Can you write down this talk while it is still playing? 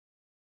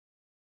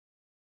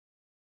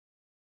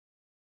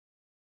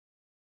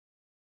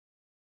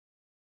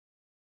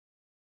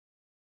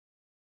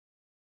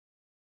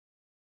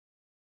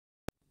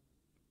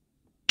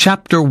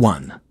Chapter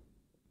 1.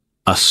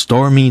 A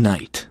Stormy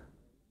Night.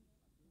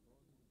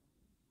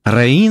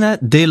 Reina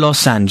de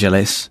Los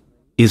Angeles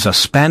is a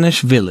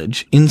Spanish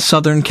village in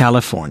Southern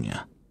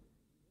California.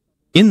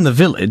 In the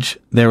village,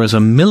 there is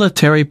a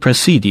military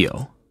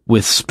presidio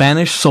with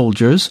Spanish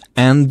soldiers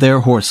and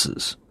their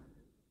horses.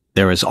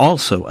 There is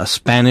also a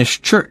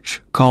Spanish church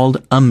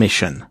called a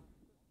mission.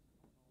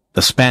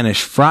 The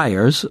Spanish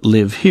friars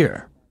live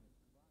here.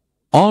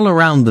 All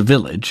around the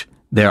village,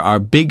 there are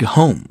big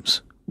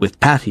homes with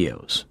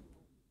patios.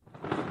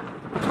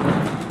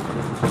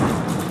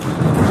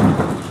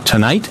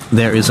 Tonight,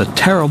 there is a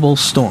terrible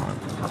storm,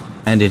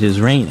 and it is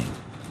raining.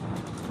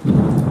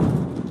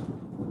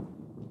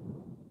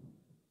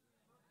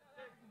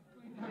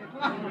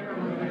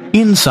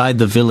 Inside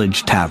the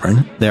village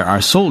tavern, there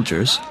are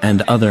soldiers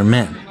and other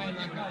men.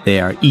 They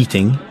are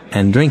eating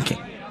and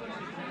drinking.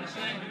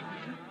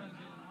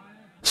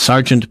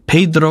 Sergeant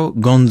Pedro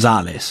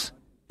Gonzales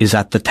is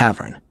at the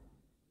tavern.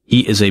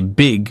 He is a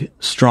big,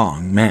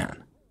 strong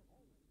man.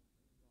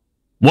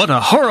 "What a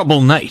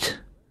horrible night!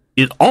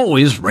 It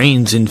always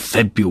rains in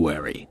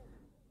February.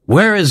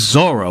 Where is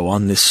Zorro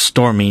on this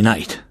stormy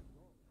night?"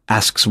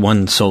 asks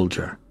one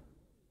soldier.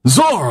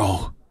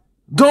 "Zorro!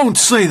 Don't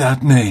say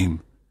that name.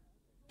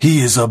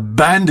 He is a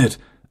bandit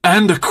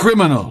and a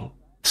criminal,"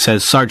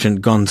 says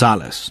Sergeant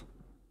Gonzales.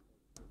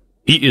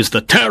 "He is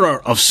the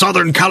terror of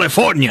Southern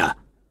California,"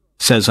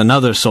 says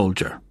another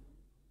soldier.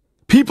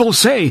 "People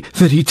say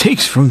that he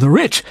takes from the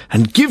rich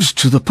and gives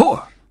to the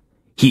poor.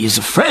 He is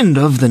a friend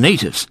of the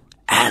natives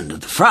and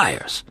the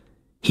friars.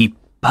 He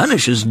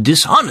punishes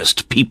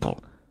dishonest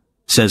people,"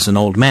 says an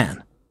old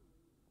man.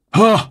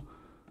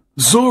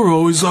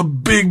 Zorro is a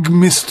big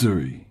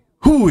mystery.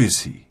 Who is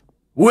he?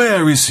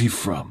 Where is he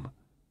from?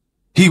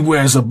 He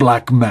wears a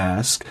black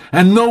mask,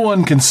 and no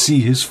one can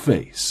see his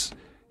face.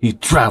 He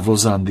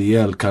travels on the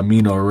El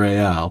Camino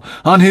Real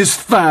on his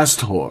fast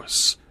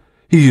horse.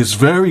 He is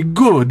very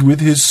good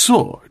with his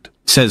sword,"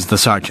 says the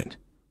sergeant.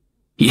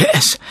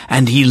 "Yes,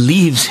 and he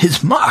leaves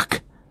his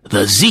mark,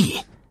 the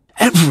Z,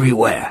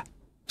 everywhere,"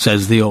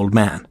 says the old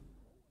man.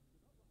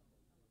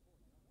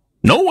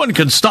 "No one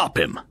can stop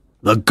him.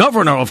 The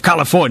governor of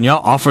California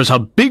offers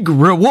a big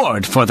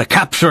reward for the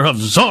capture of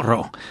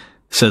Zorro,"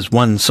 says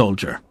one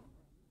soldier.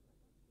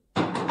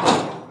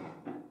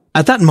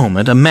 At that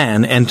moment, a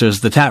man enters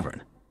the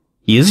tavern.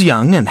 He is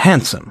young and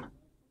handsome.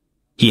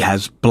 He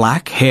has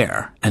black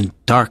hair and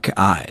dark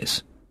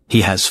eyes.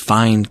 He has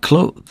fine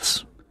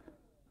clothes.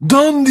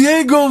 "Don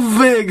Diego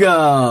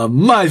Vega,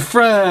 my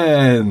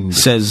friend,"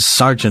 says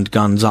Sergeant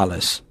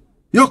Gonzales.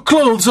 "Your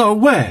clothes are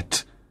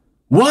wet.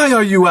 Why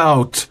are you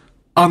out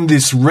on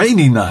this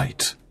rainy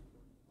night?"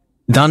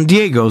 Don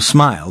Diego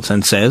smiles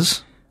and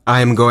says,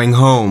 "I am going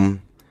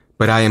home,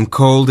 but I am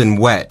cold and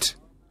wet.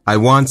 I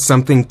want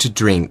something to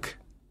drink."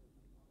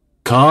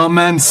 "Come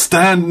and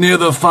stand near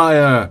the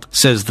fire,"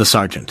 says the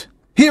sergeant.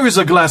 "Here is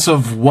a glass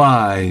of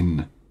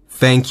wine."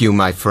 "Thank you,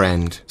 my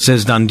friend,"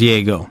 says Don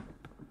Diego.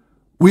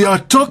 "We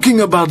are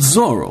talking about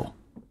Zorro.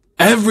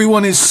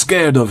 Everyone is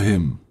scared of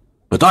him,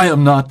 but I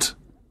am not.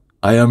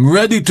 I am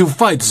ready to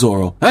fight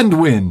Zorro and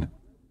win.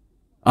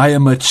 I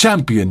am a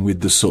champion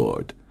with the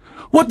sword.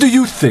 What do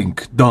you think,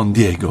 Don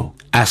Diego?"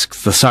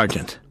 asks the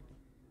sergeant.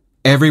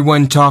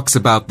 "Everyone talks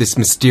about this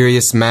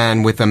mysterious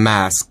man with a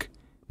mask.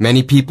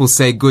 Many people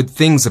say good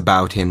things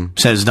about him,"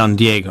 says Don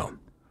Diego.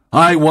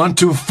 "I want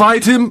to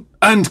fight him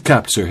and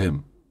capture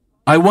him.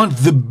 I want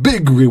the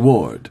big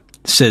reward,"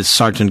 says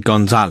Sergeant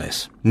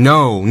Gonzales.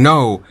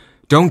 No,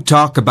 don't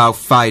talk about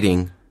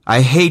fighting. I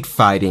hate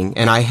fighting,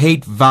 and I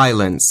hate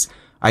violence.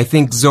 I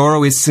think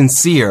Zorro is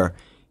sincere.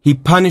 He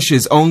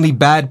punishes only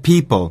bad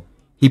people.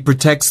 He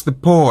protects the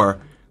poor,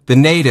 the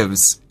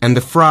natives, and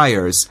the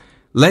friars.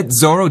 Let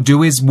Zorro do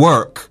his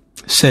work,"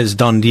 says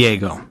Don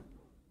Diego.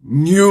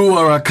 "You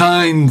are a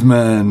kind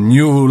man.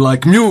 You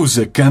like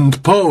music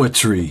and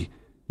poetry.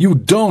 You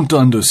don't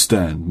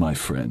understand, my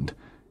friend.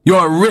 You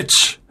are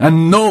rich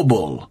and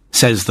noble,"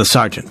 says the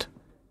sergeant.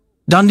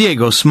 Don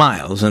Diego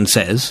smiles and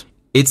says,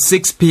 "It's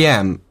 6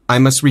 p.m. I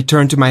must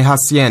return to my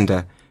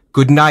hacienda.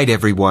 Good night,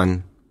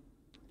 everyone."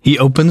 He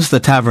opens the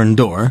tavern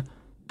door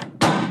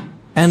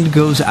and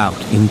goes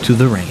out into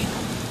the rain.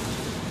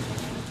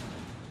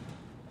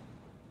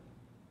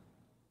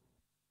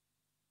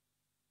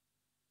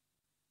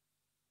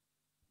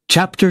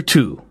 Chapter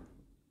 2.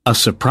 A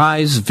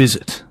Surprise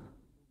Visit.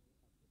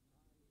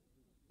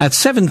 At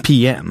 7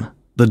 p.m.,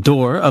 the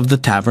door of the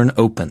tavern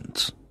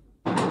opens.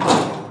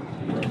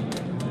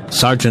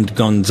 Sergeant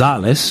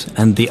Gonzales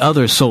and the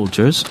other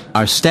soldiers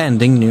are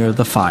standing near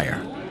the fire.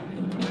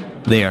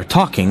 They are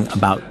talking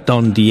about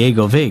Don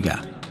Diego Vega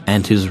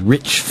and his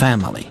rich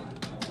family.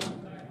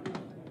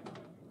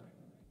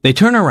 They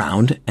turn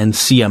around and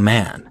see a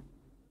man.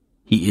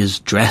 He is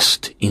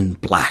dressed in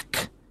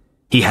black.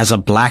 He has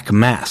a black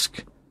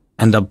mask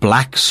and a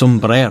black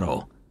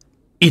sombrero.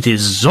 It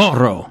is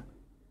Zorro.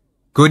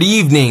 "Good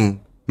evening.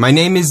 My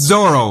name is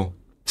Zorro,"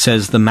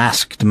 says the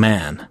masked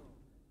man.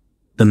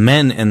 The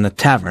men in the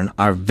tavern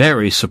are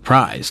very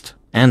surprised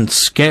and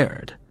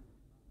scared.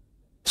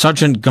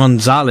 Sergeant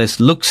Gonzales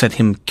looks at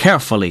him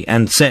carefully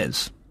and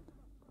says,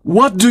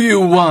 "What do you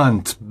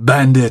want,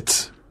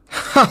 bandit?"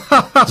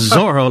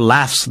 Zorro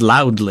laughs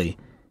loudly.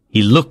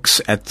 He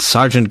looks at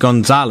Sergeant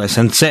Gonzales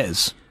and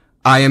says,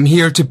 "I am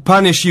here to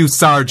punish you,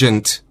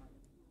 Sergeant."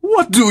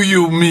 "What do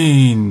you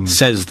mean?"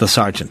 says the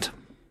sergeant.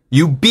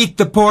 "You beat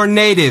the poor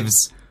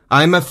natives.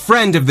 I am a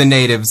friend of the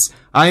natives.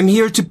 I am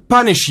here to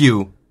punish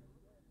you."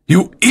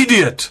 "You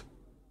idiot!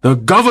 The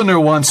governor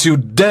wants you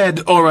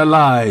dead or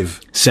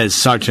alive," says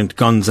Sergeant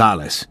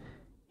Gonzales.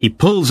 He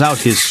pulls out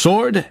his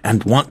sword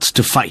and wants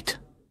to fight.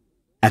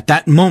 At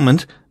that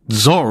moment,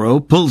 Zorro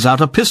pulls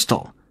out a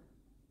pistol.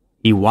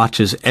 He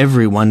watches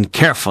everyone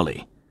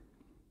carefully.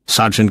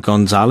 Sergeant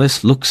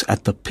Gonzales looks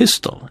at the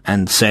pistol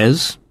and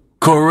says,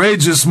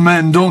 "Courageous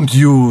men don't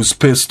use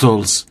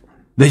pistols.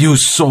 They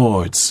use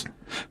swords.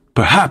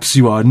 Perhaps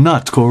you are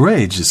not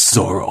courageous,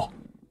 Zorro."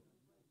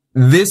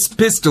 "This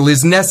pistol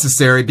is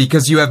necessary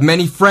because you have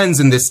many friends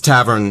in this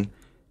tavern.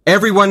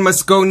 Everyone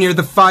must go near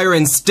the fire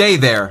and stay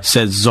there,"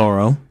 says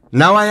Zorro.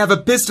 "Now I have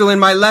a pistol in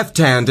my left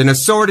hand and a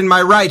sword in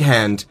my right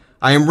hand.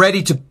 I am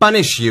ready to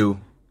punish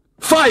you."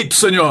 "Fight,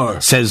 senor,"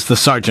 says the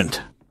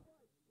sergeant.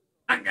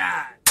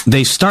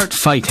 They start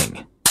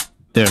fighting.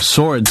 Their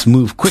swords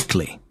move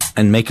quickly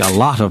and make a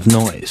lot of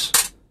noise.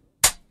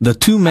 The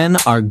two men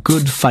are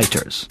good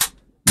fighters.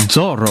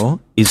 Zorro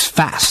is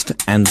fast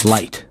and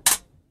light.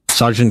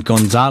 Sergeant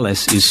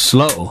Gonzales is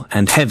slow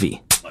and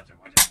heavy.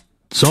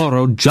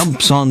 Zorro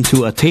jumps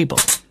onto a table.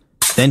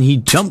 Then he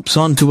jumps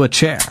onto a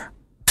chair.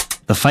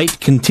 The fight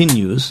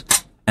continues,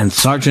 and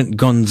Sergeant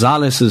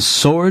Gonzales's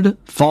sword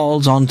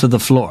falls onto the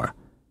floor.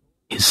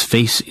 His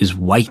face is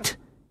white.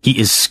 He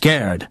is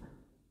scared.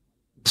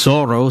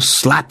 Zorro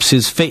slaps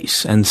his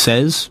face and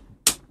says,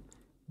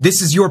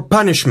 "This is your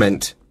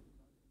punishment."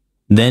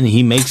 Then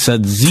he makes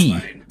a Z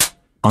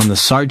on the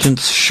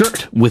sergeant's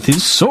shirt with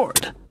his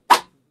sword.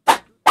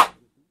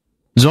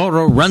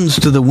 Zorro runs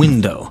to the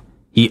window.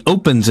 He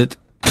opens it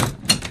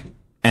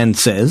and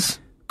says,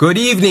 "Good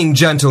evening,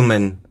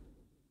 gentlemen."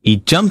 He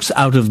jumps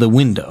out of the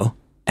window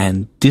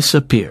and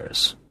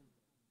disappears.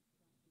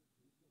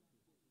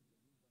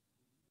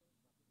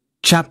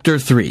 Chapter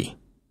 3.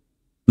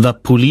 The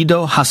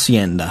Pulido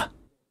Hacienda.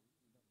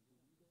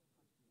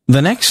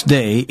 The next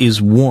day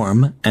is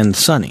warm and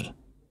sunny.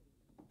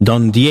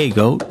 Don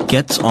Diego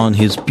gets on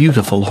his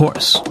beautiful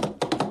horse.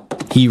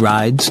 He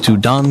rides to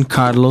Don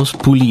Carlos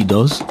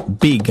Pulido's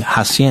big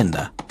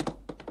hacienda.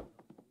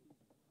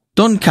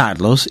 Don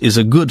Carlos is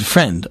a good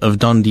friend of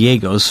Don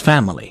Diego's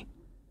family.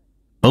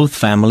 Both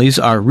families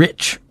are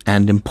rich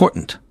and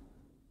important.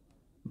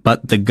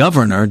 But the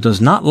governor does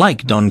not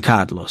like Don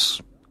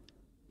Carlos.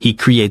 He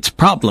creates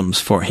problems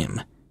for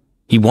him.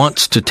 He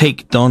wants to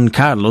take Don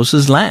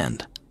Carlos's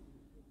land.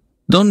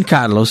 Don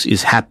Carlos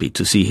is happy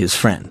to see his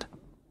friend.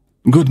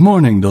 "Good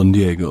morning, Don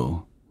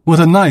Diego. What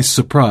a nice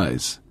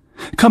surprise.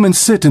 Come and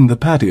sit in the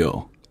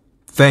patio."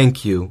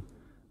 "Thank you.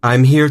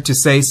 I'm here to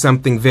say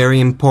something very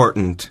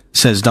important,"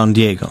 says Don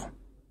Diego.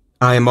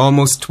 "I am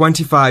almost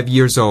 25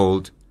 years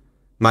old.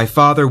 My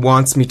father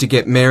wants me to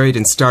get married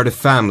and start a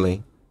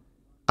family.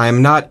 I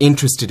am not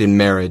interested in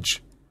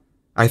marriage.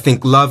 I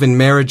think love and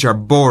marriage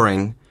are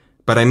boring,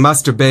 but I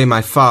must obey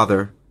my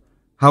father.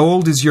 How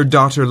old is your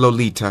daughter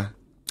Lolita?"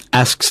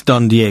 asks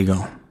Don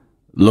Diego.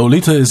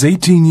 "Lolita is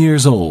 18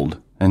 years old,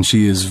 and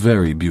she is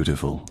very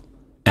beautiful,"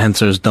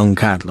 answers Don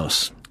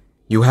Carlos.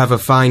 "You have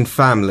a fine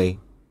family.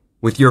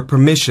 With your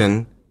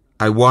permission,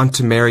 I want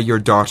to marry your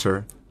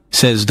daughter,"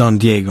 says Don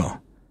Diego.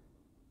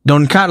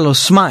 Don Carlos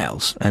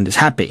smiles and is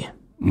happy.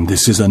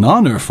 "This is an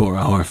honor for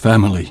our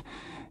family.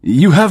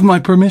 You have my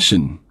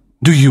permission.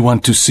 Do you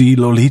want to see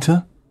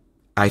Lolita?"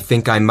 "I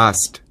think I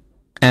must,"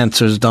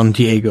 answers Don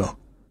Diego.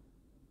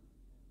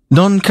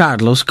 Don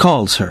Carlos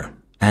calls her,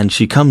 and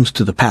she comes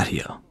to the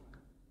patio.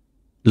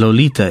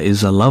 Lolita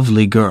is a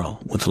lovely girl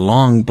with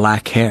long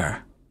black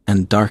hair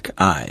and dark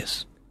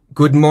eyes.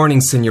 "Good morning,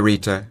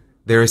 señorita.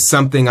 There is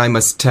something I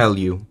must tell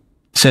you,"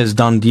 says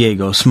Don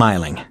Diego,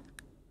 smiling.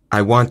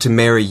 "I want to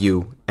marry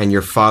you, and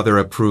your father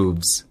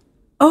approves."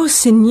 "Oh,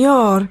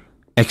 señor,"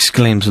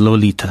 exclaims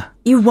Lolita.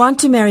 "you want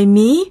to marry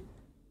me?"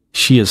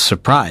 She is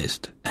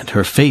surprised, and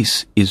her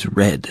face is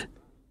red.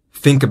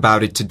 "Think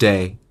about it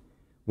today.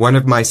 One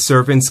of my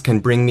servants can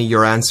bring me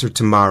your answer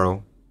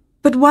tomorrow."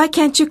 "But why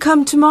can't you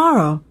come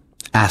tomorrow?"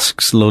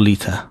 asks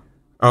Lolita.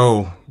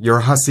 "Oh,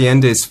 your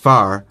hacienda is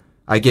far.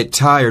 I get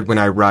tired when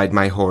I ride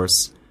my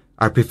horse.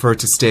 I prefer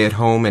to stay at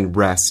home and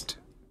rest."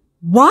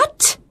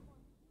 "What?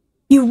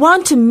 You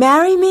want to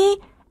marry me,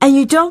 and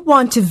you don't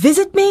want to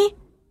visit me?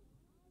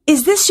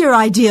 Is this your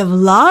idea of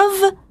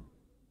love?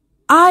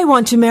 I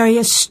want to marry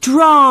a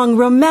strong,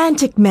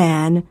 romantic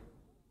man.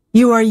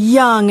 You are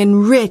young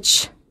and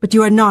rich, but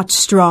you are not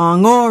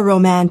strong or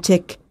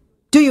romantic.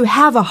 Do you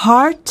have a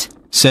heart?"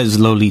 says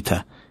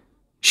Lolita.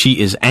 She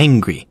is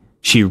angry.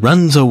 She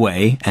runs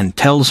away and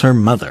tells her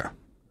mother.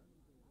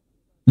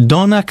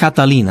 Donna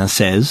Catalina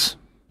says,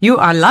 "You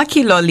are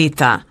lucky,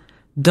 Lolita.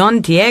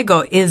 Don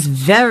Diego is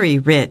very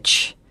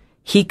rich.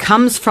 He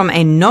comes from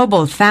a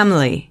noble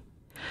family.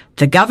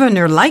 The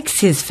governor likes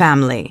his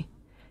family.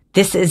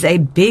 This is a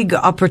big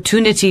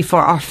opportunity for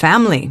our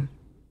family.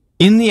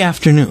 In the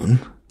afternoon,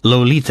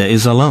 Lolita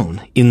is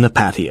alone in the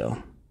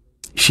patio.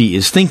 She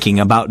is thinking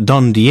about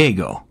Don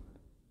Diego.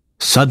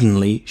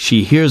 Suddenly,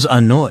 she hears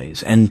a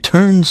noise and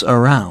turns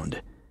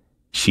around.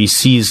 She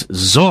sees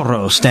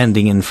Zorro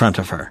standing in front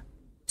of her.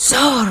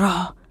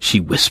 Zorro! She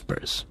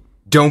whispers.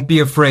 Don't be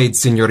afraid,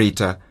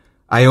 señorita.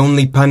 I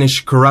only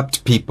punish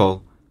corrupt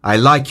people. I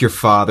like your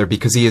father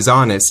because he is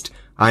honest.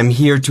 I'm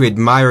here to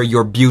admire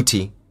your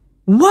beauty.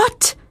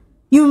 What?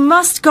 You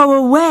must go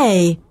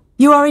away.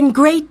 You are in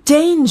great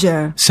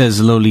danger,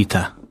 says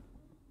Lolita.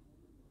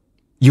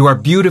 You are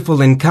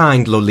beautiful and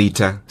kind,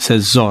 Lolita,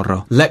 says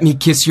Zorro. Let me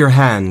kiss your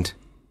hand.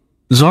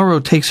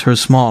 Zorro takes her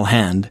small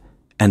hand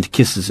and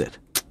kisses it.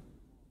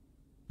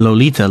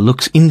 Lolita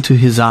looks into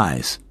his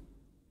eyes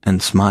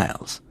and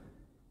smiles.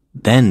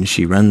 Then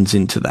she runs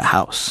into the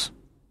house.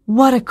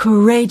 What a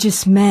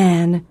courageous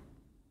man.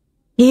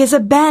 He is a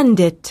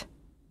bandit,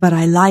 but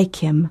I like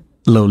him,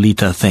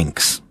 Lolita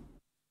thinks.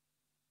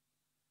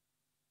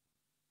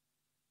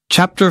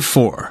 Chapter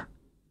 4.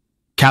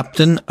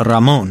 Captain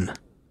Ramon.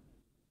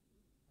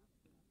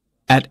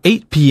 At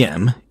 8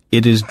 p.m.,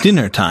 it is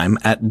dinner time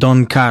at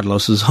Don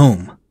Carlos's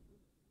home.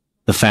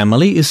 The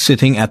family is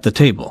sitting at the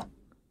table.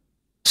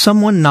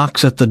 Someone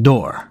knocks at the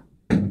door.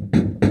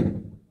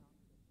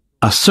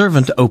 A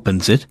servant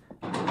opens it,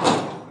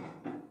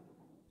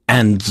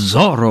 and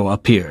Zorro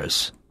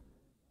appears.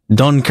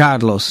 Don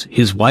Carlos,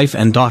 his wife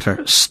and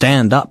daughter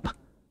stand up.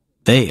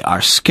 They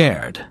are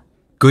scared.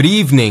 Good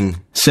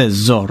evening,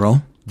 says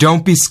Zorro.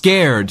 Don't be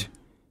scared.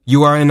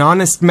 You are an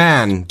honest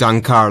man,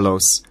 Don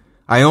Carlos.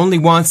 I only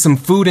want some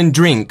food and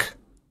drink.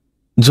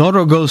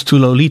 Zorro goes to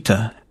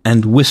Lolita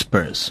and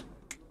whispers.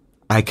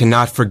 I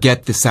cannot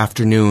forget this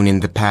afternoon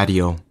in the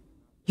patio.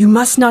 You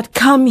must not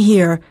come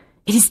here.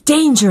 It is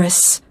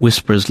dangerous,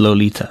 whispers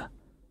Lolita.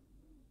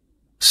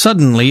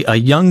 Suddenly, a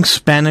young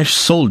Spanish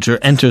soldier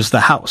enters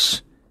the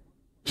house.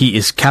 He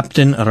is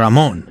Captain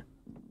Ramon.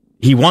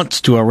 He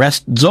wants to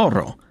arrest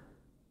Zorro.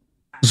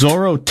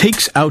 Zorro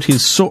takes out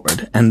his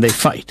sword and they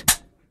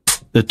fight.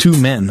 The two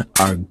men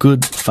are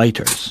good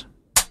fighters.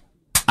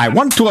 I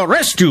want to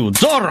arrest you,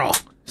 Zorro,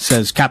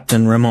 says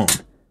Captain Ramon.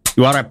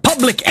 You are a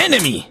public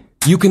enemy.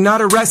 You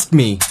cannot arrest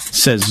me,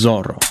 says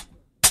Zorro.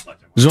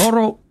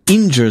 Zorro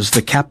injures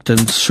the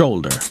captain's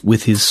shoulder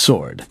with his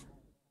sword.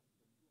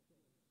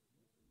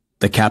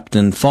 The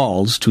captain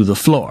falls to the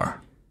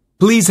floor.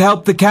 Please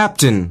help the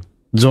captain,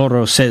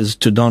 Zorro says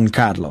to Don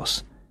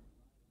Carlos.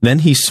 Then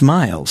he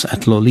smiles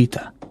at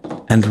Lolita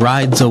and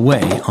rides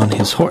away on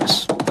his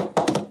horse.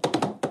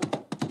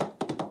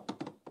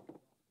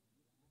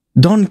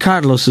 Don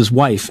Carlos's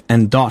wife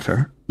and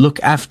daughter look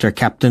after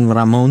Captain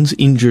Ramon's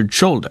injured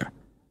shoulder.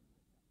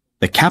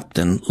 The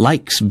captain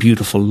likes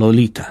beautiful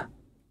Lolita.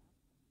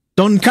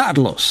 Don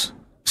Carlos,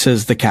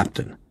 says the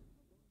captain,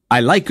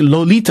 I like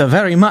Lolita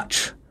very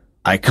much.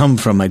 I come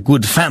from a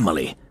good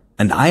family,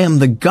 and I am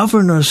the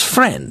governor's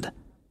friend.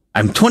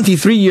 I'm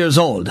 23 years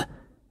old,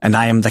 and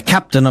I am the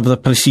captain of the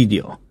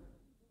Presidio.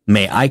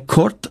 May I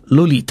court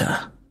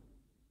Lolita?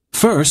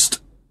 First,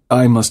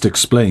 I must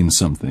explain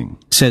something,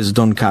 says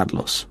Don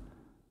Carlos.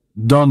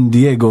 Don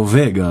Diego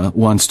Vega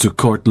wants to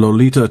court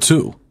Lolita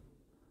too.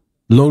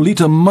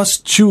 Lolita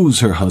must choose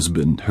her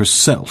husband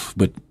herself,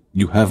 but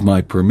you have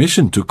my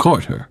permission to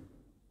court her.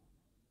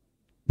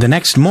 The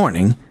next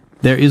morning,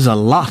 there is a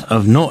lot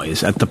of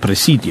noise at the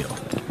Presidio.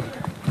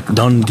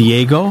 Don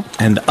Diego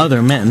and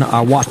other men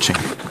are watching.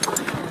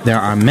 There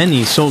are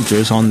many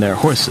soldiers on their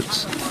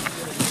horses.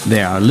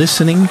 They are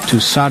listening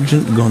to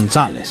Sergeant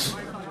Gonzales.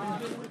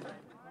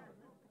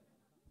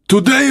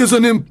 Today is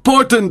an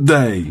important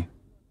day.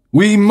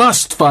 We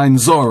must find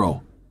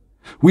Zorro.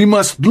 We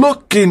must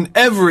look in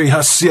every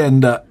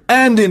hacienda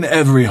and in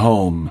every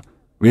home.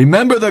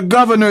 Remember the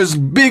governor's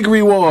big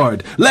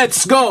reward.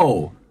 Let's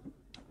go!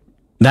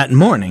 That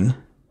morning,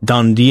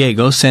 Don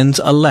Diego sends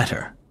a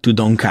letter to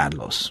Don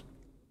Carlos.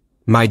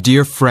 My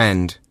dear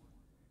friend,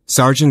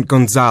 Sergeant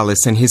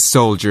Gonzales and his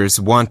soldiers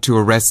want to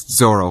arrest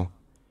Zorro.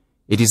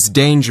 It is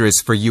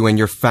dangerous for you and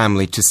your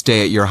family to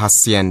stay at your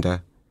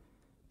hacienda.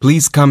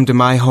 Please come to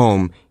my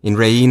home in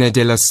Reina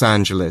de Los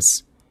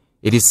Angeles.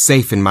 It is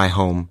safe in my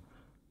home.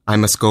 I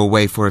must go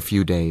away for a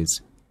few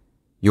days.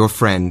 Your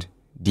friend,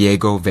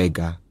 Diego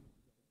Vega.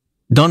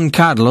 Don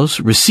Carlos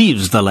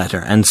receives the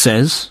letter and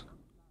says,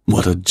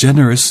 What a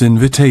generous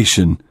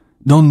invitation.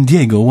 Don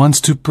Diego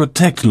wants to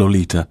protect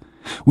Lolita.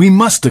 We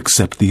must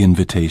accept the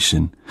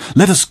invitation.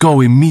 Let us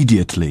go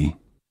immediately.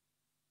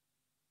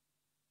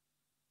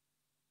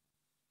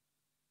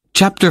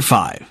 Chapter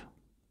 5.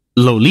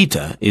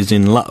 Lolita is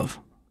in love.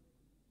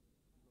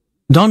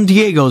 Don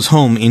Diego's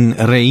home in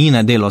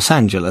Reina de Los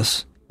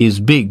Angeles is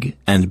big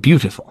and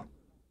beautiful.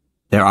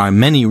 There are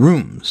many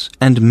rooms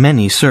and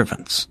many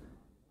servants.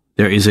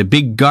 There is a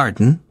big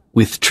garden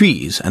with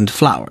trees and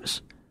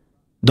flowers.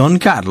 Don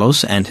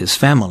Carlos and his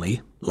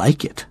family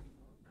like it.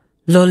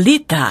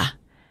 Lolita,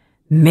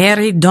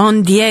 marry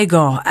Don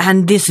Diego,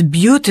 and this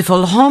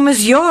beautiful home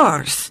is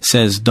yours,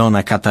 says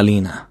Donna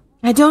Catalina.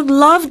 I don't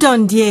love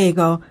Don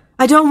Diego.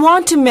 I don't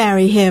want to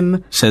marry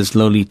him, says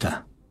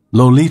Lolita.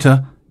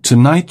 Lolita,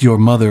 tonight your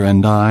mother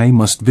and I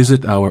must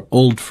visit our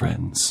old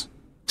friends,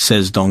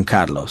 says Don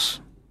Carlos.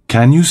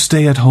 Can you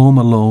stay at home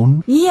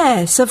alone?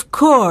 Yes, of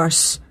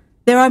course.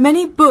 There are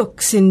many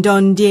books in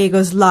Don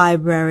Diego's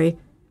library.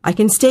 I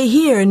can stay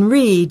here and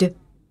read.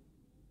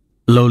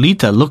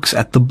 Lolita looks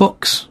at the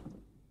books.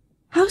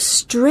 How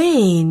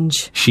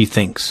strange, she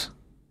thinks.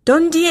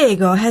 Don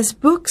Diego has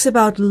books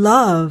about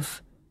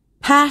love,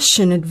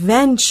 passion,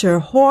 adventure,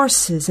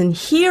 horses, and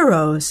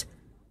heroes.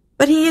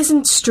 But he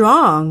isn't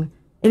strong.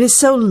 It is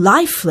so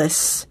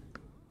lifeless.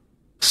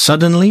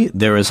 Suddenly,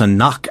 there is a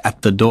knock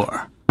at the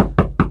door.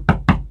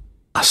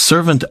 A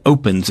servant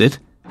opens it,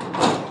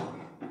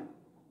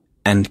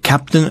 and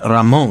Captain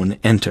Ramon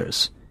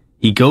enters.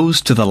 He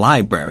goes to the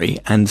library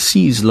and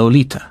sees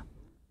Lolita.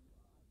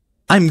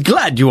 I'm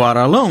glad you are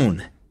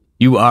alone.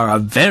 You are a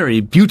very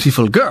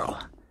beautiful girl.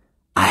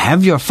 I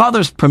have your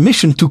father's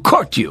permission to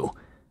court you.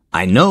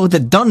 I know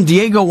that Don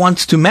Diego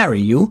wants to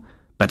marry you,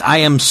 but I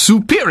am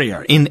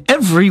superior in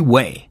every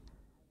way.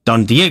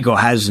 Don Diego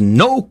has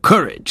no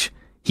courage.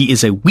 He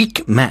is a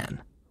weak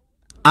man.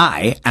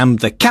 I am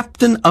the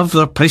captain of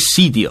the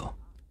Presidio.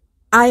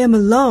 I am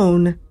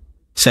alone,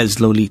 says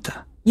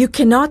Lolita. You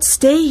cannot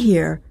stay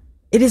here.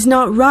 It is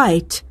not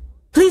right.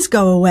 Please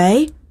go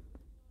away.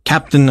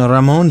 Captain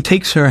Ramon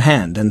takes her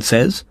hand and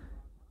says,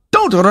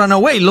 Don't run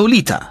away,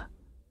 Lolita.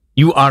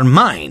 You are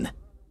mine.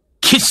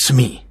 Kiss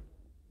me.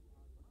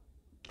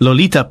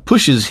 Lolita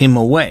pushes him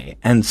away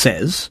and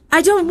says,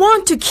 I don't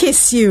want to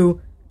kiss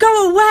you.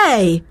 Go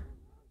away.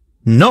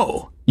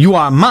 No, you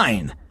are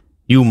mine.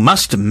 You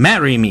must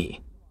marry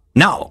me.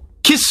 Now,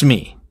 kiss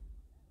me.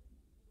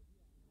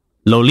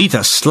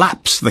 Lolita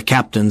slaps the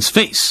captain's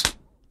face.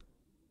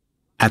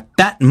 At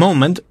that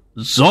moment,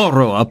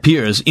 Zorro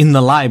appears in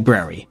the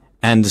library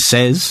and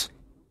says,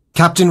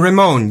 Captain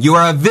Ramon, you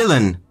are a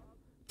villain.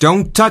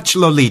 Don't touch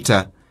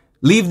Lolita.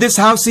 Leave this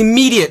house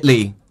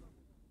immediately.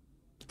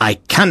 I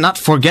cannot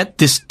forget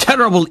this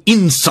terrible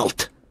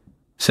insult,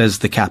 says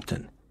the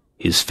captain.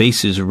 His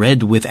face is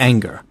red with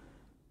anger.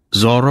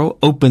 Zorro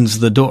opens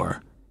the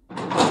door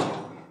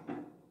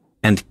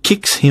and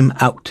kicks him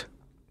out.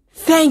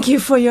 Thank you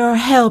for your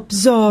help,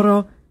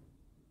 Zorro.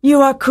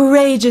 You are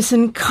courageous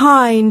and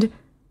kind.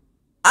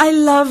 I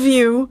love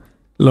you,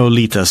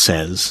 Lolita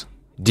says.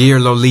 Dear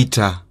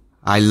Lolita,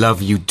 I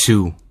love you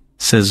too,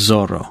 says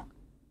Zorro.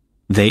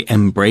 They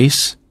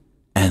embrace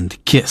and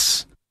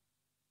kiss.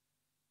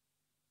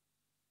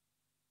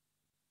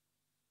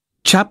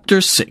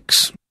 Chapter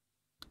 6.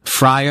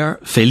 Friar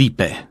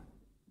Felipe.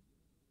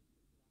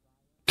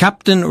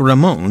 Captain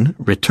Ramon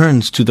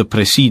returns to the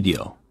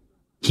Presidio.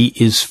 He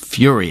is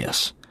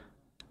furious.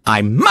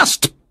 I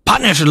must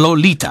punish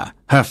Lolita,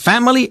 her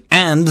family,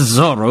 and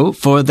Zorro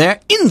for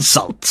their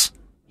insults,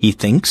 he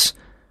thinks.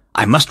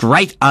 I must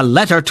write a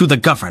letter to the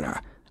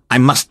governor. I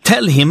must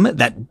tell him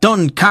that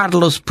Don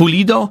Carlos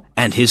Pulido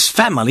and his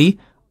family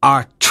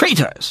are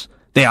traitors.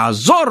 They are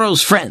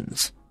Zorro's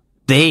friends.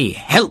 They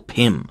help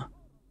him.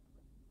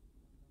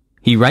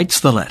 He writes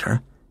the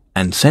letter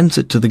and sends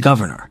it to the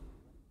governor.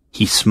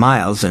 He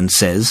smiles and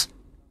says,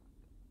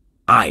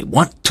 I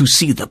want to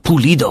see the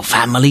Pulido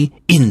family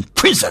in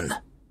prison.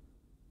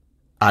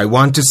 I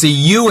want to see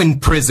you in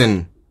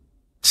prison,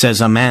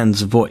 says a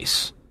man's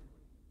voice.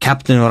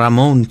 Captain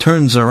Ramon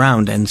turns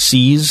around and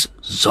sees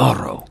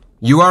Zorro.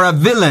 You are a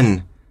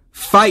villain.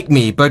 Fight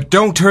me, but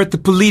don't hurt the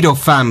Pulido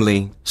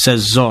family,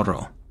 says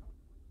Zorro.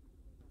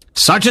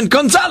 Sergeant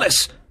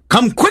Gonzales,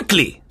 come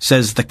quickly,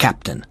 says the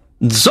captain.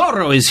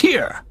 Zorro is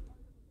here.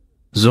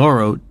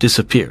 Zorro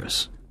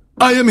disappears.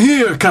 I am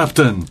here,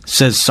 Captain,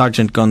 says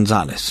Sergeant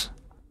Gonzales.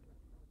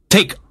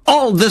 Take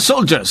all the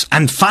soldiers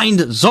and find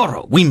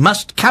Zorro. We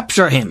must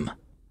capture him.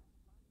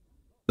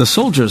 The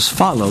soldiers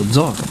followed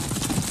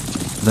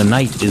Zorro. The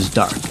night is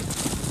dark.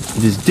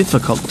 It is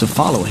difficult to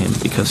follow him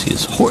because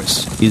his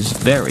horse is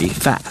very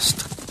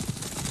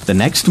fast. The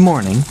next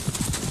morning,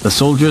 the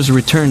soldiers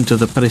return to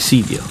the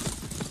Presidio.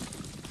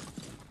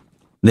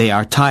 They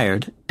are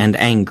tired and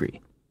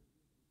angry.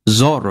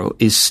 Zorro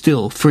is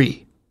still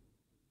free.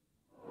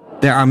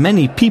 There are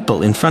many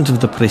people in front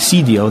of the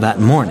Presidio that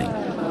morning.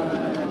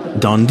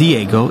 Don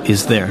Diego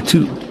is there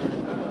too.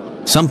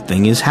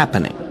 Something is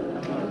happening.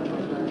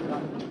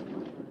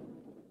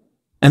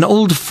 An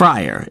old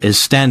friar is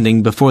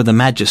standing before the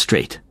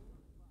magistrate.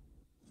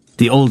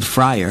 The old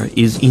friar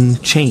is in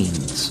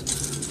chains.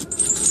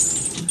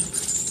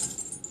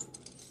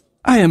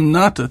 I am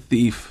not a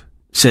thief,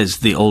 says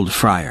the old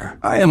friar.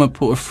 I am a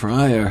poor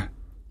friar.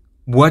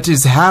 What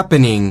is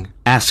happening?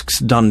 Asks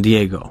Don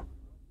Diego.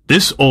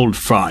 This old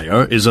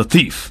friar is a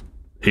thief.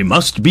 He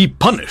must be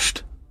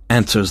punished,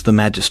 answers the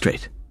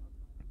magistrate.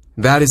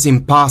 That is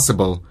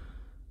impossible.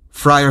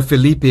 Friar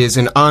Felipe is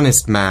an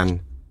honest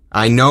man.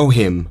 I know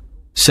him,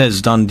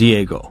 says Don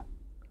Diego.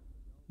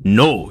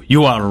 No,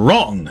 you are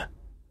wrong,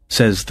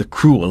 says the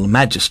cruel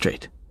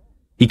magistrate.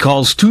 He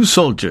calls 2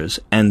 soldiers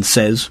and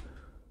says,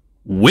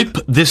 Whip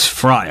this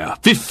friar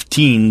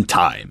 15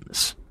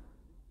 times.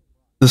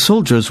 The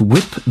soldiers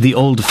whip the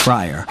old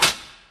friar,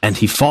 and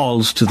he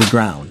falls to the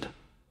ground.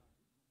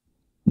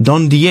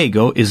 Don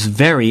Diego is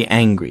very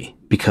angry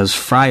because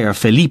Friar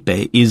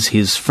Felipe is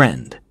his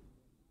friend.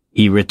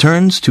 He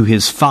returns to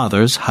his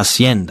father's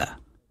hacienda.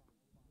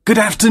 Good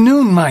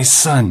afternoon, my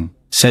son,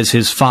 says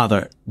his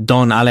father,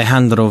 Don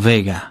Alejandro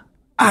Vega.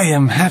 I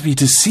am happy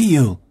to see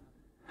you.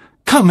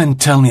 Come and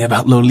tell me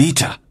about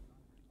Lolita.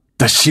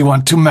 Does she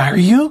want to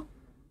marry you?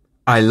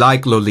 I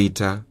like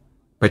Lolita,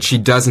 but she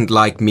doesn't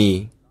like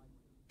me.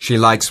 She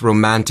likes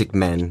romantic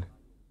men.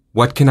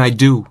 What can I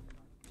do?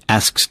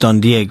 Asks Don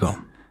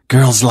Diego.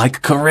 Girls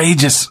like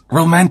courageous,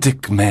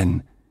 romantic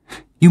men.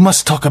 You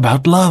must talk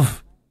about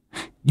love.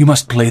 You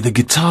must play the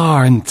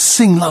guitar and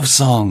sing love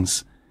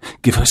songs.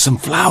 Give her some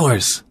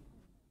flowers.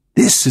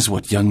 This is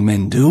what young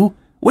men do.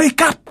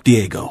 Wake up,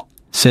 Diego,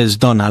 says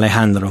Don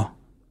Alejandro.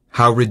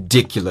 How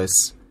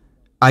ridiculous.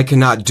 I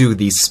cannot do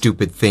these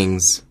stupid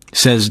things,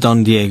 says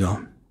Don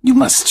Diego. You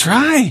must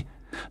try.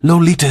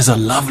 Lolita is a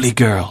lovely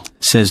girl,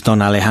 says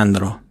Don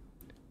Alejandro.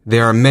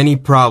 There are many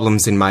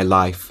problems in my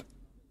life.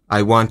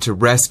 I want to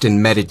rest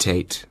and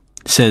meditate,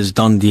 says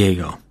Don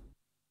Diego.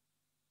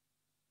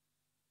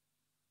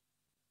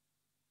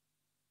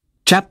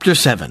 Chapter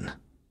 7.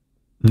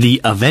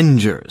 The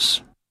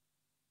Avengers.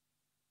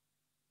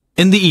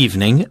 In the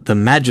evening, the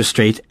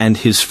magistrate and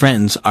his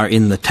friends are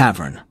in the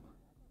tavern.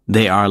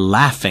 They are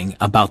laughing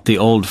about the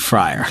old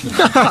friar.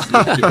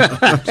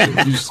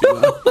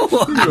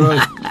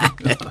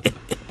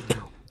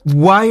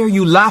 Why are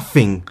you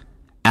laughing?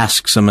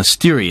 Asks a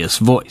mysterious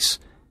voice.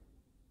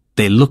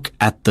 They look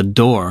at the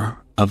door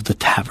of the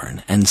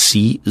tavern and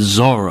see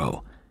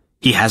Zorro.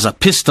 He has a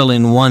pistol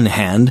in one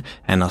hand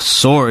and a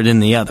sword in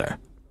the other.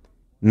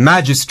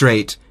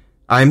 Magistrate,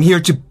 I am here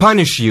to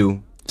punish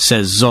you,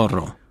 says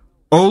Zorro.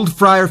 Old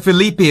Friar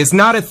Felipe is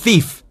not a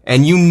thief,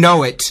 and you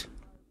know it.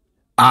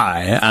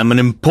 I am an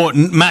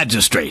important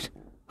magistrate.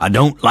 I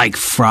don't like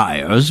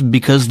friars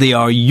because they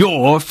are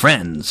your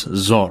friends,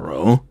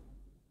 Zorro.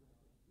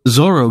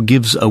 Zorro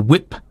gives a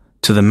whip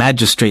to the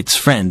magistrate's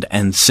friend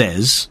and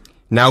says,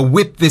 Now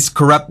whip this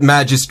corrupt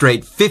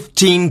magistrate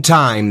 15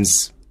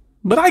 times.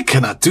 But I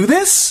cannot do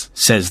this,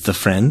 says the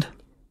friend.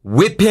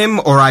 Whip him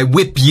or I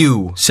whip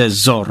you,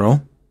 says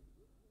Zorro.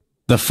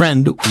 The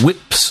friend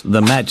whips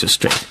the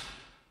magistrate.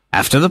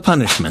 After the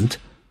punishment,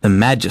 the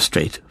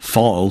magistrate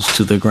falls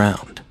to the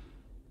ground.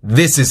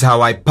 This is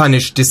how I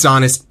punish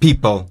dishonest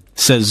people,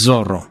 says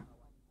Zorro.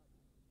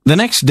 The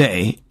next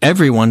day,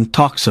 everyone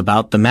talks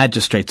about the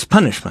magistrate's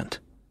punishment.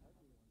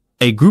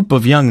 A group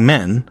of young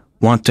men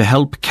want to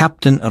help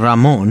Captain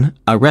Ramon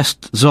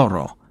arrest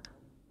Zorro.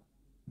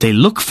 They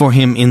look for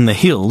him in the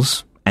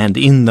hills and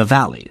in the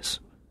valleys.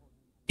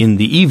 In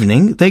the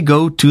evening, they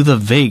go to the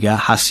Vega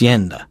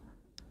Hacienda.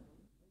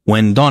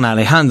 When Don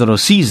Alejandro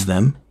sees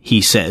them,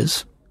 he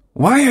says,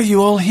 Why are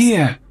you all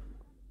here?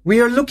 We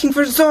are looking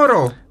for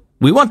Zorro.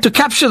 We want to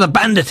capture the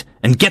bandit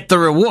and get the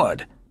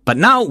reward, but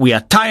now we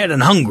are tired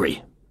and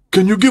hungry.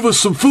 Can you give us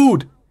some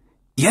food?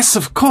 Yes,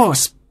 of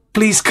course.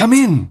 Please come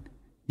in.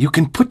 You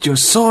can put your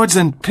swords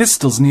and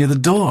pistols near the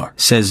door,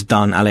 says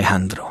Don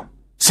Alejandro.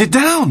 Sit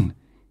down.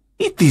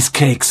 Eat these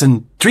cakes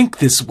and drink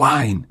this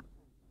wine.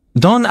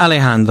 Don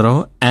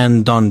Alejandro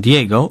and Don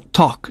Diego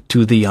talk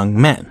to the young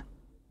men.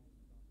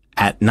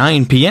 At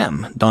 9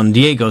 p.m., Don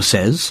Diego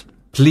says,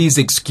 Please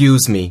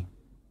excuse me.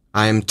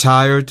 I am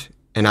tired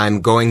and I am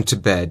going to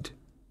bed.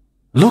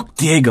 Look,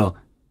 Diego,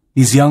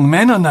 these young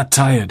men are not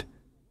tired.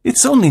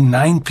 It's only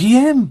 9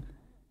 p.m.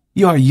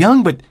 You are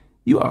young, but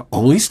you are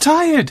always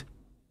tired,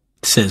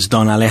 says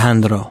Don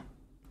Alejandro.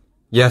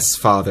 Yes,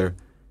 Father,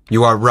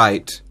 you are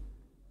right.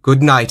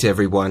 Good night,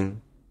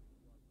 everyone.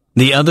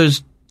 The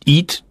others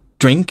eat,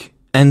 drink,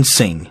 and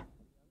sing.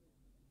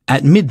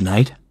 At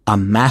midnight, a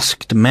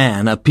masked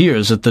man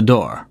appears at the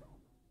door.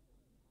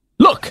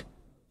 Look,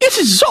 it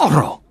is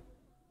Zorro,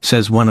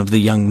 says one of the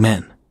young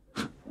men.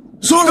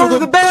 Zorro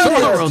the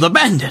bandit! Zorro the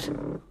bandit!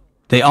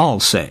 They all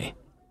say.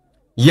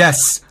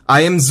 Yes,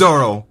 I am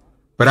Zorro,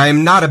 but I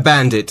am not a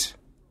bandit.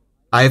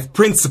 I have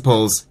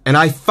principles, and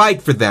I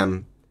fight for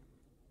them.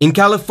 In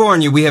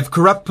California, we have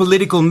corrupt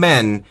political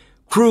men,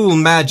 cruel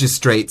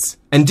magistrates,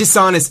 and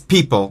dishonest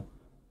people.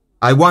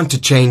 I want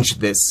to change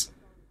this.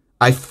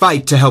 I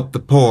fight to help the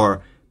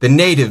poor, the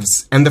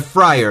natives, and the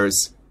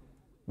friars.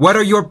 What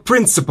are your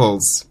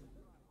principles?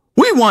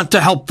 We want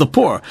to help the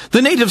poor,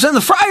 the natives, and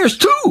the friars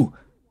too,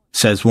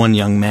 says one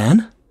young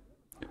man.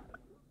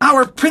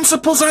 Our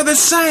principles are the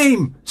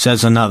same,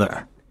 says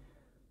another.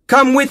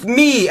 Come with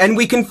me and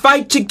we can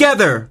fight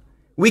together.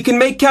 We can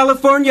make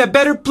California a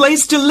better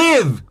place to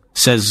live,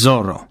 says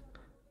Zorro.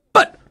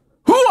 But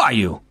who are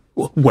you?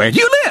 Where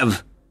do you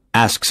live?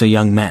 Asks a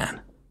young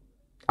man.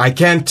 I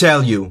can't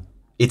tell you.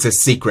 It's a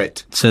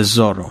secret, says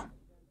Zorro.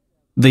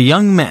 The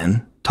young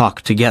men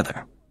talk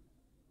together.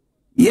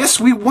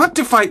 Yes, we want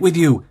to fight with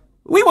you.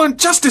 We want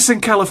justice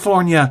in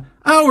California.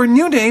 Our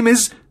new name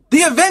is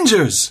the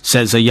Avengers,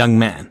 says a young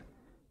man.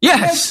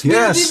 Yes,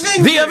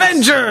 the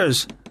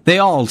Avengers, they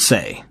all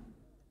say.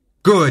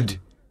 Good.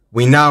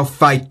 We now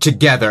fight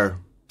together,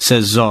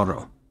 says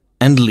Zorro,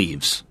 and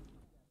leaves.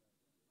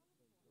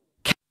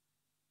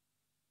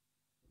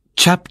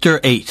 Chapter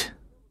 8.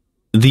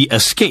 The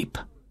Escape.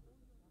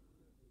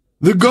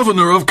 The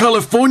governor of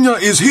California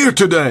is here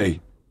today,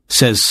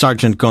 says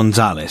Sergeant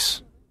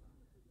Gonzales.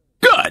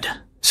 Good,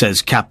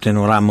 says Captain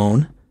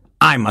Ramon.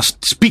 I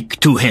must speak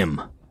to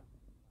him.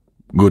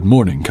 Good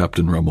morning,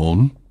 Captain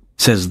Ramon,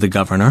 says the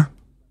governor.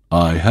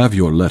 I have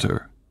your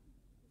letter.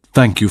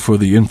 Thank you for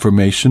the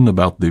information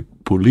about the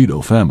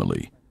Pulido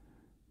family.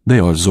 They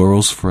are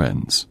Zorro's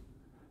friends.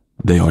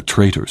 They are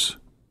traitors.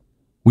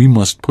 We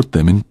must put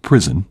them in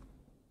prison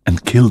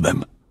and kill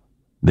them.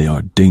 They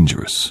are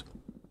dangerous.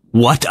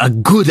 What a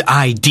good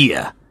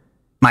idea!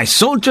 My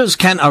soldiers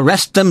can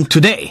arrest them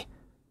today,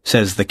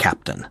 says the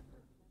captain.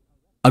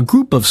 A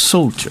group of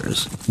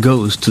soldiers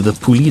goes to the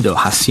Pulido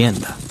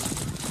Hacienda.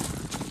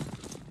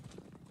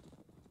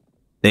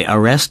 They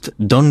arrest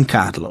Don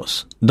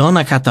Carlos,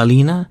 Donna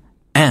Catalina,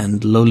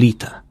 and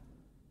Lolita.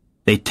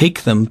 They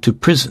take them to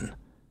prison.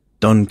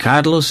 Don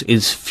Carlos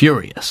is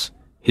furious.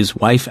 His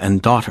wife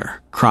and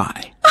daughter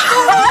cry.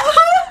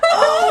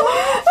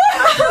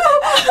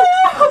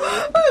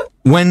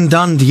 When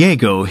Don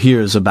Diego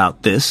hears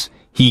about this,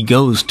 he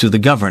goes to the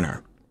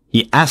governor.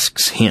 He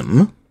asks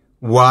him,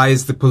 Why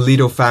is the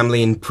Pulido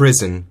family in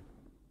prison?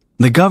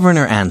 The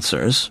governor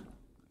answers,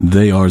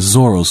 They are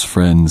Zorro's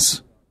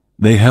friends.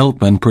 They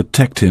help and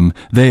protect him.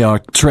 They are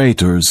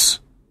traitors.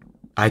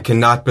 I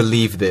cannot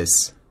believe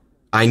this.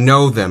 I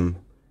know them.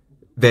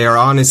 They are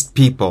honest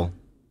people.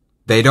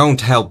 They don't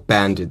help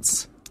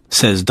bandits,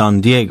 says Don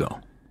Diego.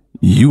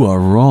 You are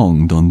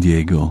wrong, Don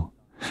Diego.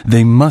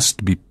 They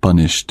must be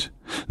punished.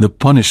 The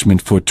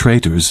punishment for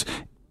traitors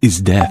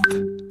is death,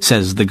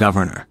 says the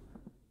governor.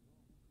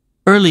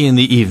 Early in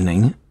the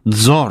evening,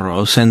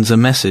 Zorro sends a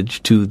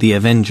message to the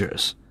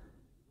Avengers.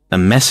 The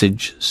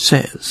message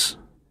says,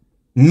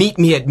 Meet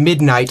me at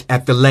midnight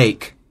at the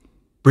lake.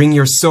 Bring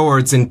your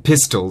swords and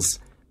pistols.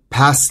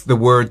 Pass the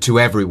word to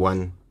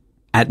everyone.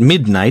 At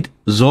midnight,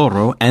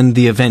 Zorro and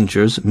the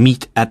Avengers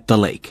meet at the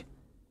lake.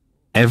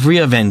 Every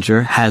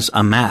Avenger has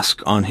a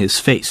mask on his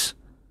face.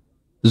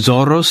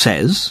 Zorro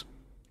says,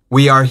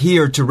 We are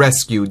here to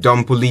rescue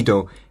Don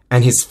Pulido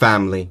and his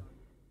family.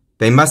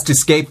 They must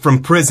escape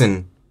from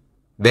prison.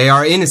 They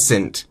are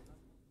innocent.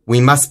 We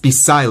must be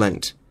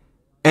silent.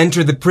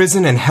 Enter the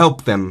prison and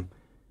help them.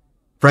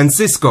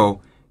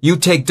 Francisco, you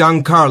take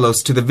Don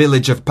Carlos to the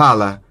village of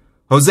Pala.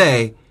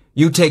 Jose,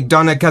 you take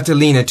Donna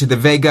Catalina to the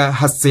Vega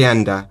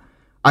Hacienda.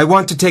 I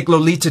want to take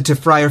Lolita to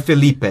Friar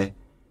Felipe.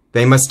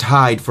 They must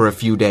hide for a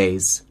few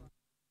days.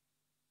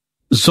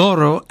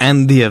 Zorro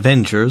and the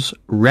Avengers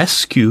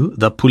rescue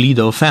the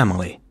Pulido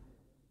family.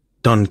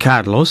 Don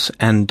Carlos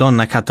and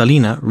Donna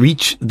Catalina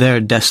reach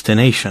their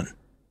destination.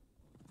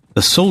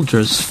 The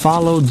soldiers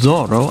follow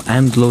Zorro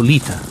and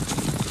Lolita.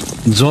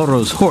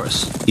 Zorro's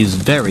horse is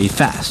very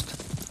fast.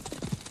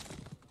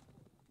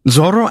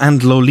 Zorro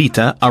and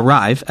Lolita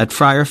arrive at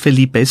Friar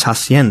Felipe's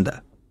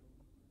hacienda.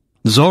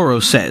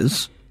 Zorro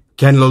says,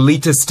 Can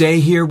Lolita stay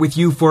here with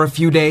you for a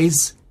few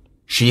days?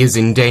 She is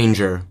in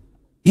danger.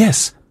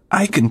 Yes,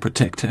 I can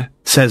protect her,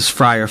 says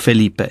Friar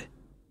Felipe.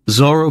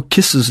 Zorro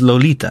kisses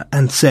Lolita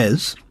and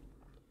says,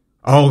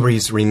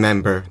 Always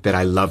remember that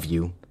I love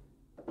you.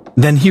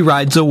 Then he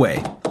rides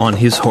away on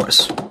his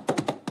horse.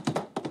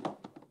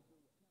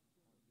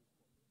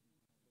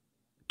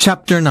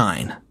 Chapter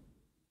 9.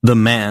 The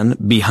Man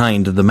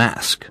Behind the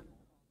Mask.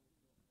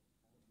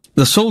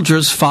 The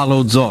soldiers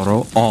followed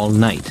Zorro all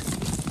night.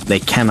 They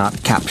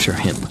cannot capture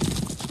him.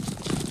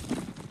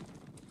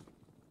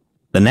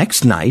 The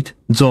next night,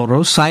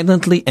 Zorro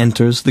silently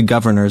enters the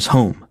governor's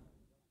home.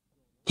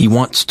 He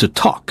wants to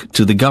talk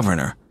to the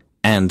governor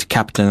and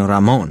Captain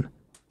Ramon.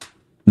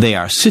 They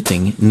are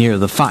sitting near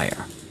the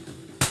fire.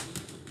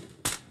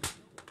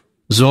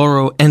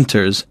 Zorro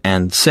enters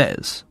and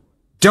says,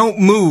 Don't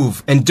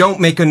move and don't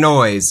make a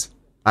noise.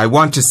 I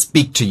want to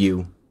speak to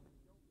you.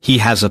 He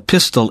has a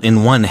pistol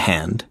in one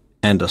hand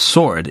and a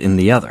sword in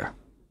the other.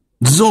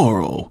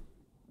 Zorro,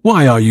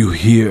 why are you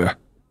here?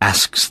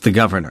 Asks the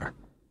governor.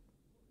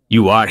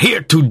 You are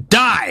here to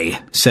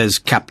die, says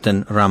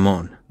Captain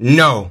Ramon.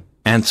 No,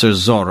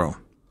 answers Zorro.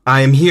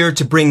 I am here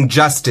to bring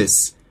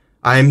justice.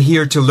 I am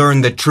here to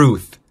learn the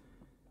truth.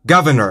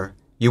 Governor,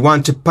 you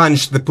want to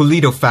punish the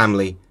Pulido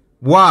family.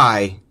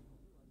 Why?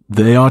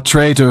 They are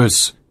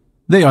traitors.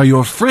 They are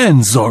your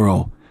friends,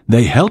 Zorro.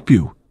 They help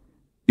you.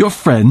 Your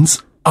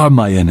friends are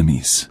my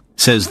enemies,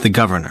 says the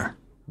governor.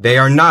 They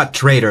are not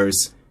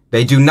traitors.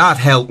 They do not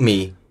help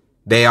me.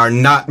 They are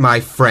not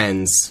my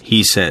friends,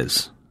 he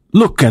says.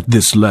 Look at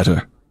this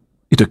letter.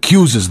 It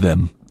accuses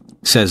them,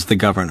 says the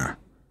governor.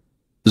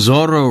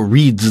 Zorro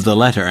reads the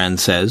letter and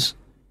says,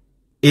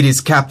 It is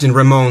Captain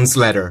Ramon's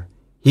letter.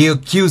 He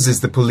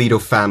accuses the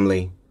Pulido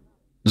family.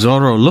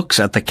 Zorro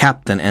looks at the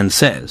captain and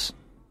says,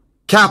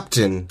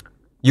 Captain,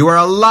 you are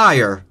a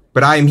liar,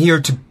 but I am here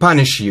to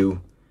punish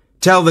you.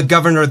 Tell the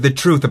governor the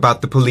truth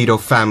about the Pulido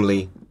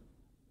family.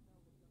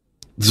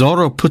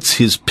 Zorro puts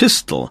his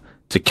pistol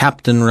to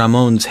Captain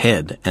Ramon's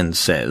head and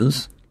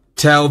says,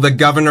 Tell the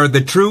governor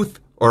the truth,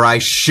 or I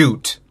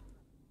shoot.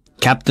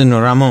 Captain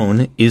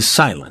Ramon is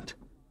silent.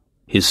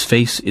 His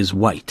face is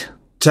white.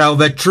 Tell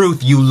the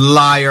truth, you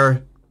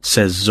liar,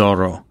 says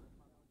Zorro.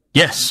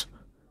 Yes,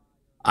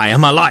 I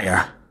am a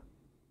liar.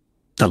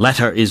 The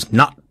letter is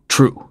not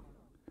true,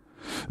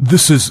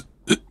 This is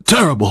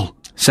terrible.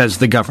 says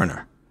the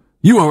governor.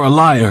 You are a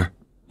liar.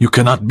 You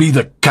cannot be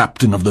the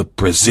captain of the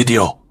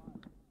Presidio.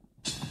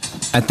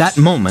 At that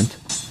moment,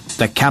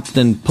 the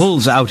captain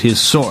pulls out his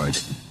sword.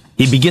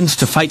 He begins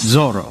to fight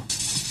Zorro.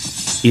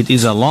 It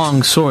is a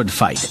long sword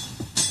fight.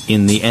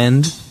 In the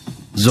end,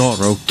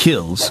 Zorro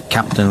kills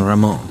Captain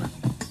Ramon.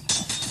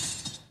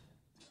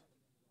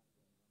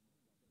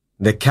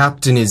 The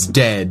captain is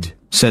dead,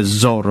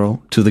 says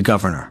Zorro to the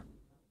governor.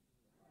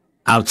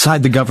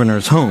 Outside the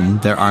governor's home,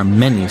 there are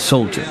many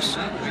soldiers.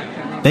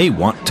 They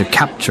want to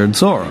capture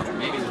Zorro.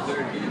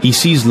 He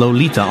sees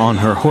Lolita on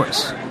her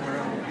horse.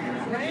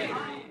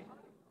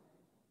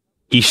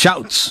 He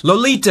shouts,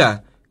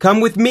 Lolita,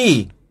 come with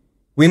me.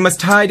 We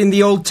must hide in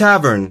the old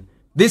tavern.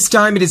 This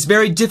time it is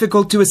very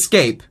difficult to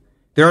escape.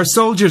 There are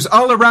soldiers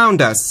all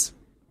around us.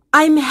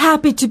 I'm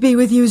happy to be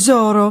with you,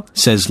 Zorro.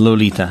 says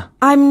Lolita.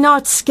 I'm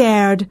not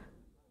scared.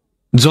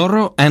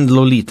 Zorro and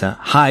Lolita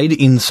hide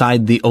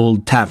inside the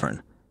old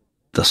tavern.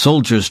 The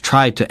soldiers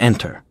try to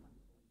enter.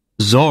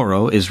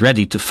 Zorro is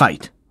ready to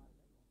fight.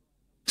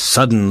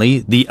 Suddenly,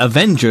 the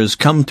Avengers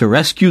come to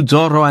rescue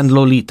Zorro and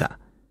Lolita.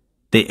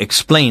 They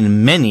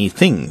explain many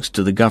things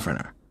to the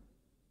governor.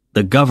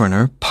 The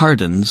governor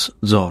pardons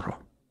Zorro.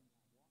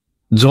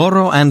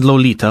 Zorro and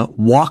Lolita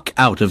walk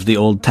out of the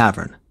old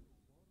tavern.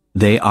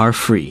 They are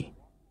free.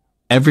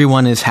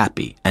 Everyone is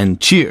happy and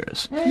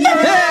cheers.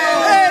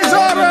 Hey,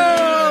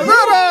 Zorro!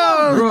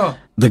 Zorro!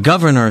 The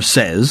governor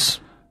says,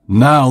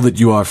 Now that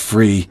you are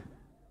free,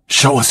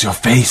 show us your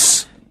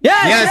face.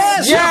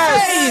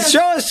 Yes! Show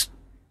us!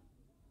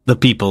 The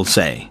people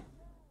say.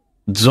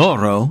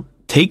 Zorro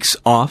takes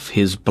off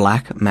his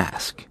black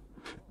mask.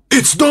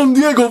 It's Don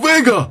Diego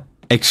Vega!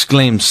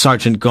 Exclaims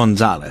Sergeant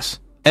Gonzales.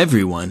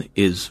 Everyone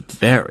is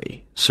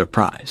very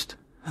surprised.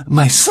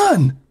 My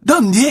son,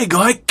 Don Diego,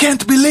 I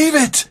can't believe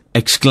it!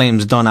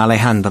 Exclaims Don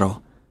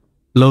Alejandro.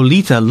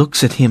 Lolita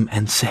looks at him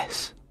and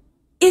says,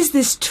 Is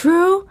this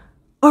true?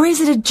 Or is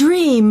it a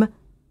dream?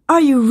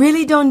 Are you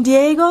really Don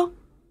Diego?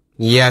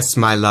 Yes,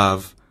 my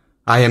love.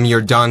 I am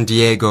your Don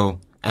Diego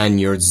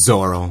and your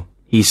Zorro,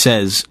 he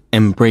says,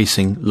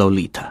 embracing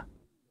Lolita.